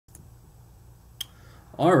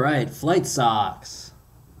All right, Flyte socks.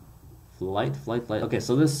 Flyte. Okay,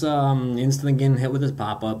 so this instant getting hit with this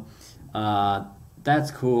pop-up.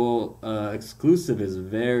 That's cool. Exclusive is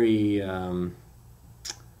very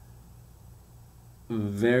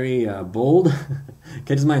bold.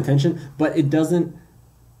 Catches my attention, but it doesn't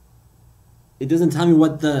tell me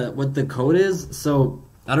what the code is. So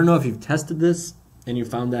I don't know if you've tested this and you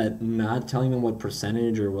found that not telling them what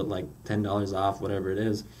percentage or what, like, $10 off, whatever it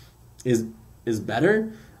is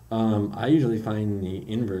better. I usually find the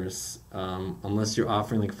inverse. Unless you're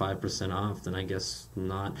offering like 5% off, then I guess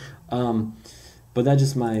not. But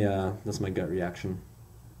that's my gut reaction.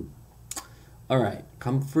 All right,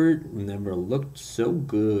 comfort never looked so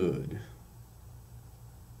good.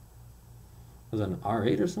 Was that an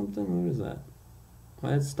R8 or something? What is that?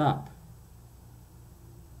 Why did it stop?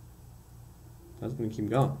 I was gonna keep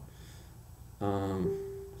going.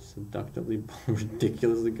 Seductively,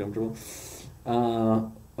 ridiculously comfortable.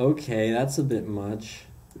 Okay, that's a bit much.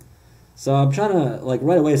 So I'm trying to, like,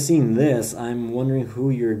 right away seeing this, I'm wondering who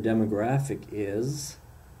your demographic is.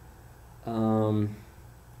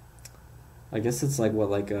 I guess it's like what,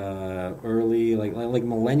 like early, like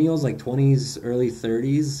millennials, like 20s, early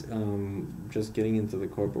 30s, just getting into the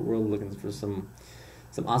corporate world, looking for some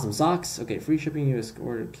awesome socks. Okay, free shipping, US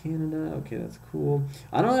order, Canada. Okay, that's cool.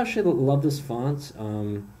 I don't actually love this font.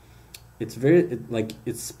 It's very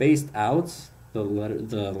it's spaced out. The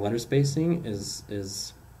letter spacing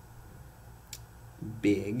is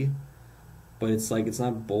big, but it's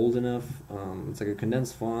not bold enough. It's like a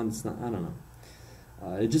condensed font. It's not. I don't know.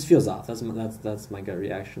 It just feels off. That's my gut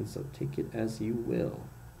reaction. So take it as you will.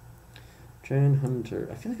 Trend Hunter.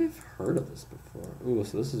 I feel like I've heard of this before. Ooh,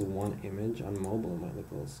 so this is one image on mobile. It might look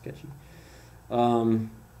a little sketchy.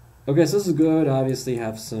 Okay, so this is good. Obviously,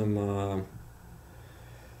 have some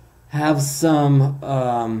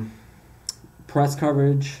press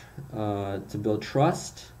coverage to build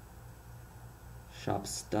trust. Shop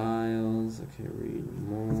styles. Okay, read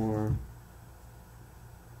more.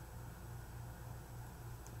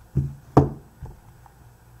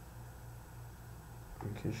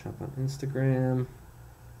 Okay, shop on Instagram.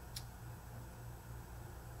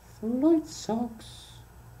 Flyte socks.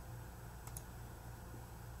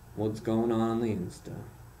 What's going on the Insta?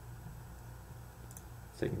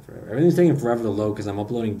 It's taking forever. Everything's taking forever to load because I'm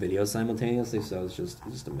uploading videos simultaneously, so it's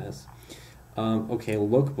just a mess. Okay,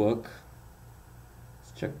 lookbook.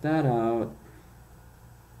 Let's check that out.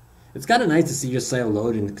 It's kind of nice to see your site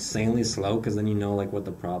load insanely slow because then you know, like, what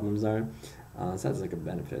the problems are. So that's like a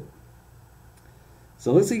benefit. So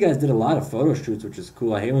it looks like you guys did a lot of photo shoots, which is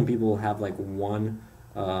cool. I hate when people have like one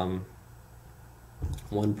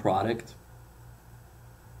product.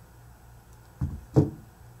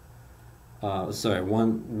 Sorry,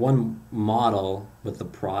 one model with the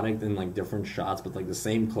product in like different shots, but like the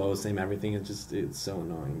same clothes, same everything. It's so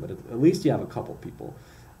annoying. But at least you have a couple people.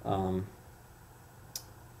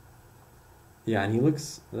 Yeah, and he looks.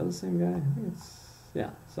 Is that the same guy? I think it's, yeah.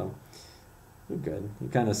 So you're good. You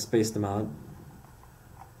kind of spaced them out.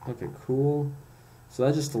 Okay, cool. So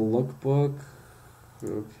that's just a lookbook.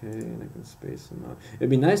 Okay, and I can space them out. It'd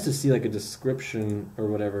be nice to see like a description or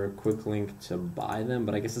whatever, a quick link to buy them,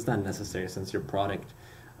 but I guess it's not necessary since your product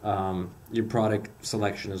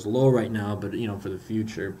selection is low right now. But you know, for the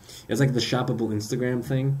future, it's like the shoppable Instagram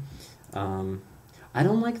thing. I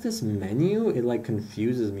don't like this menu. It like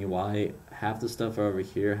confuses me why half the stuff are over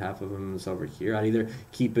here, half of them is over here. I'd either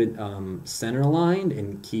keep it center aligned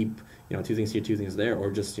and keep, you know, 2 things here, 2 things there, or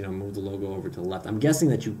just, you know, move the logo over to the left. I'm guessing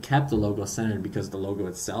that you kept the logo centered because the logo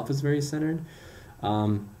itself is very centered.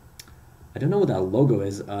 I don't know what that logo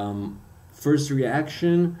is. First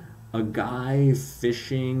reaction, a guy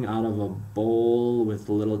fishing out of a bowl with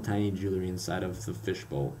little tiny jewelry inside of the fish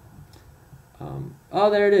bowl. Oh,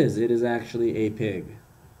 there it is. It is actually a pig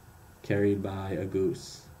carried by a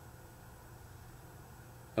goose.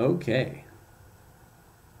 Okay.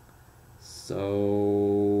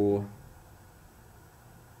 So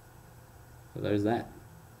there's that.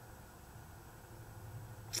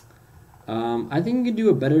 I think you could do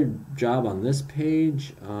a better job on this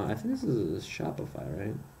page. I think this is Shopify,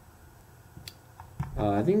 right?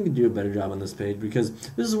 I think you could do a better job on this page because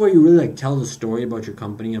this is where you really like tell the story about your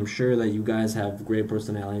company. I'm sure that you guys have great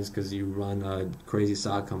personalities because you run a crazy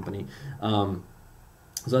sock company.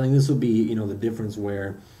 So I think this would be, you know, the difference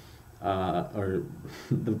where, or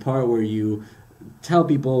the part where you tell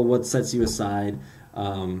people what sets you aside.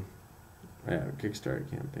 Yeah, Kickstarter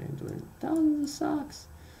campaign, doing thousands of socks.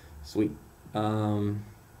 Sweet. Changing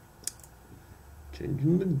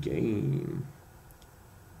the game.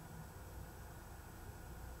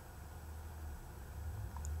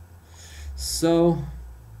 So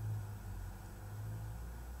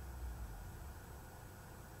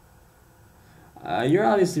you're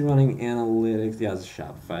obviously running analytics. Yeah, it's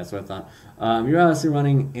Shopify. That's what I thought. You're obviously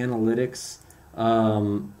running analytics.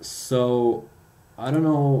 So I don't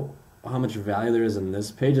know how much value there is in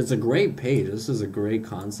this page. It's a great page. This is a great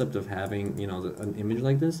concept of having, you know, an image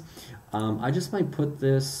like this. I just might put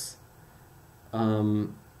this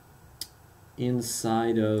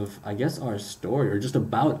inside of, I guess, our story, or just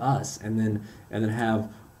about us, and then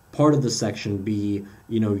have part of the section be,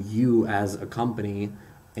 you know, you as a company,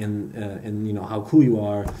 and you know how cool you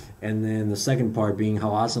are, and then the second part being how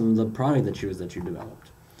awesome the product that you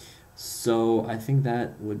developed. So I think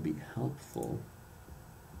that would be helpful,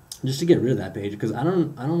 just to get rid of that page, because I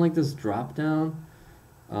don't like this drop down.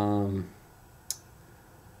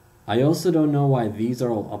 I also don't know why these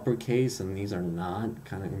are all uppercase and these are not.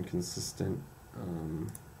 Kind of inconsistent.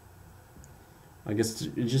 I guess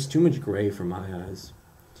it's just too much gray for my eyes.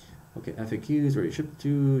 Okay, FAQs, where you ship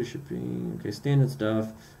to, shipping, okay, standard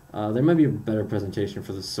stuff. There might be a better presentation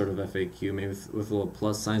for this sort of FAQ, maybe with little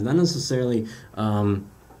plus signs. Not necessarily,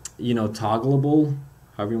 you know, toggleable,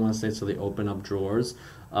 however you want to say it, so they open up drawers,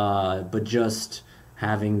 but just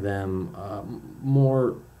having them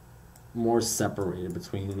more separated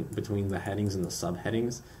between the headings and the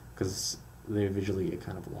subheadings, because they visually get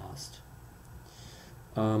kind of lost.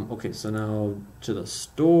 Okay, so now to the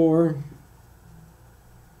store.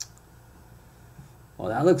 Oh,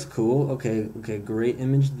 that looks cool. Okay, great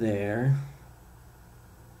image there.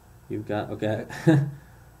 You've got, okay.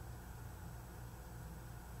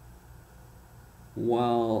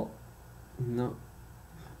 Well, no.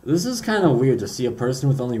 This is kind of weird to see a person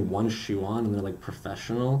with only one shoe on and they're like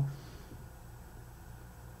professional.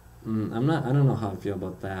 I don't know how I feel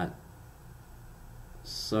about that.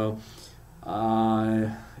 So,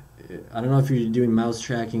 I don't know if you're doing mouse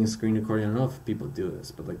tracking, screen recording. I don't know if people do this,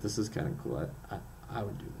 but like this is kind of cool. I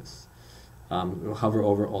would do this. Hover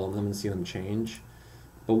over all of them and see them change.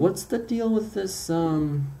 But what's the deal with this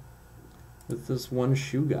one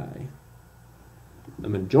shoe guy? The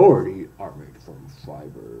majority are made from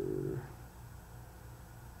fiber.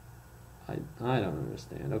 I don't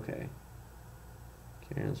understand. Okay.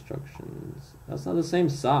 Care instructions. That's not the same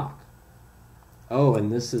sock. Oh, and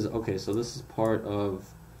this is okay. So this is part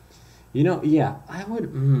of. You know, yeah, I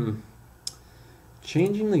would.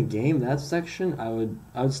 Changing the game, that section, I would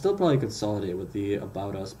still probably consolidate with the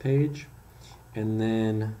About Us page, and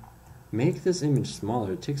then make this image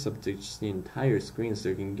smaller. It takes up just the entire screen, so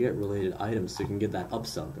you can get related items, so you can get that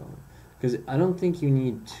upsell going. Because I don't think you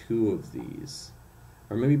need two of these.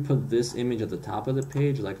 Or maybe put this image at the top of the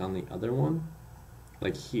page, like on the other one,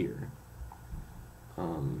 like here.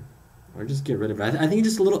 Or just get rid of it. I think it's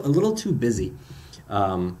just a little too busy.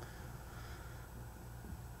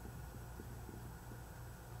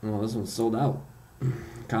 Oh, this one's sold out.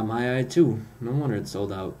 Caught my eye too. No wonder it's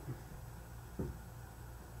sold out.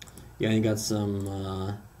 Yeah, you got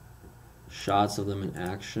some shots of them in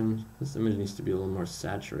action. This image needs to be a little more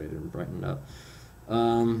saturated and brightened up.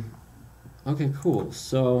 Okay, cool.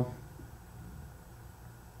 So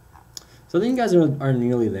I think you guys are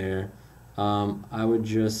nearly there. I would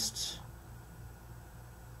just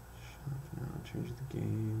change the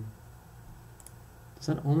game. Does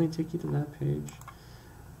that only take you to that page?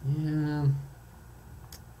 Yeah.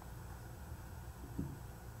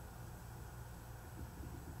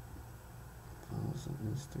 Follows on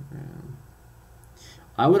Instagram.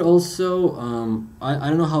 I would also, I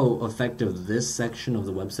don't know how effective this section of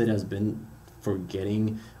the website has been for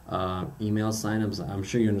getting email signups. I'm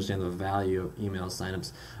sure you understand the value of email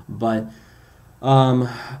signups, but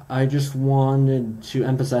I just wanted to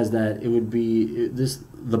emphasize that it would be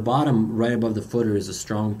the bottom right above the footer is a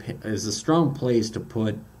strong place to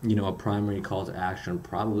put, you know, a primary call to action,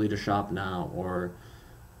 probably to shop now, or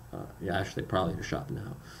yeah, actually probably to shop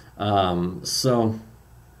now. So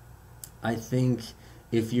I think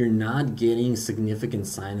if you're not getting significant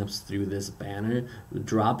signups through this banner,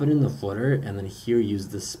 drop it in the footer, and then here use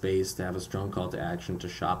this space to have a strong call to action to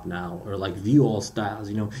shop now, or like view all styles.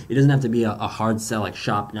 You know, it doesn't have to be a hard sell like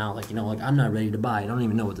shop now, like, you know, like I'm not ready to buy, I don't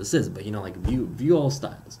even know what this is, but you know, like view all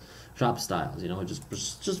styles, shop styles. You know,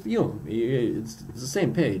 just view them. It's the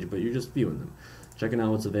same page, but you're just viewing them, checking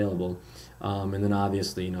out what's available, and then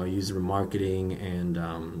obviously, you know, use remarketing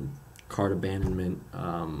and cart abandonment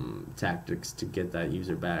tactics to get that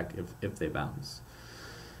user back if they bounce.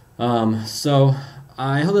 So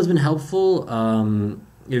I hope that's been helpful.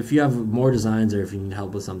 If you have more designs or if you need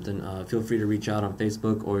help with something, feel free to reach out on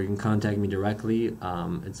Facebook, or you can contact me directly.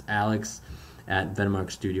 It's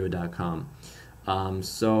alex@venmarkstudio.com.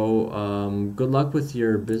 So good luck with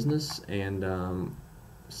your business, and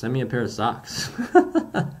send me a pair of socks.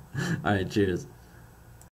 All right, cheers.